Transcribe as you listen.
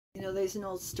You know, there's an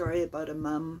old story about a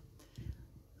mum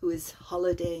who is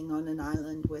holidaying on an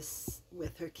island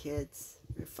with her kids,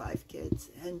 her 5 kids,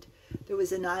 and there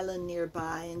was an island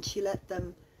nearby, and she let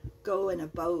them go in a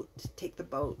boat, take the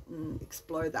boat and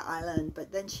explore the island.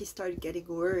 But then she started getting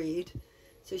worried,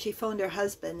 so she phoned her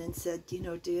husband and said, you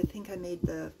know, do you think I made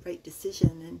the right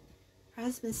decision? And her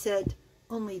husband said,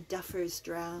 only duffers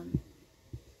drown.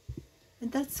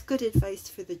 And that's good advice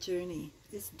for the journey,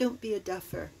 is don't be a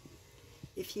duffer.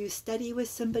 If you study with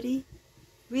somebody,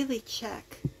 really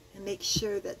check and make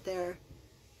sure that they're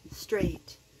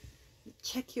straight.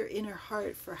 Check your inner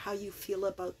heart for how you feel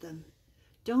about them.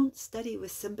 Don't study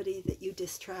with somebody that you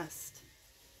distrust.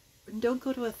 And don't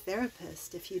go to a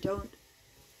therapist if you don't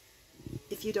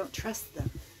trust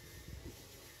them.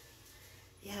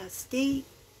 Yeah, stay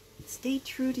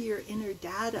true to your inner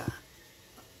data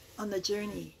on the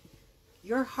journey.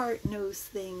 Your heart knows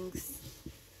things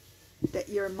that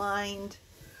your mind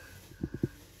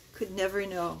could never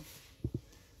know.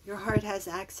 Your heart has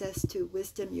access to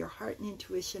wisdom. Your heart and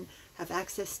intuition have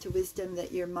access to wisdom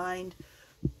that your mind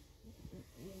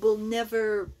will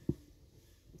never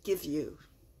give you.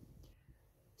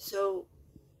 So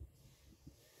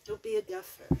don't be a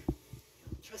duffer.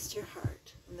 Trust your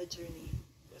heart on the journey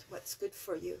with what's good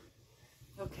for you.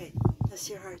 Okay, bless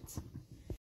your hearts.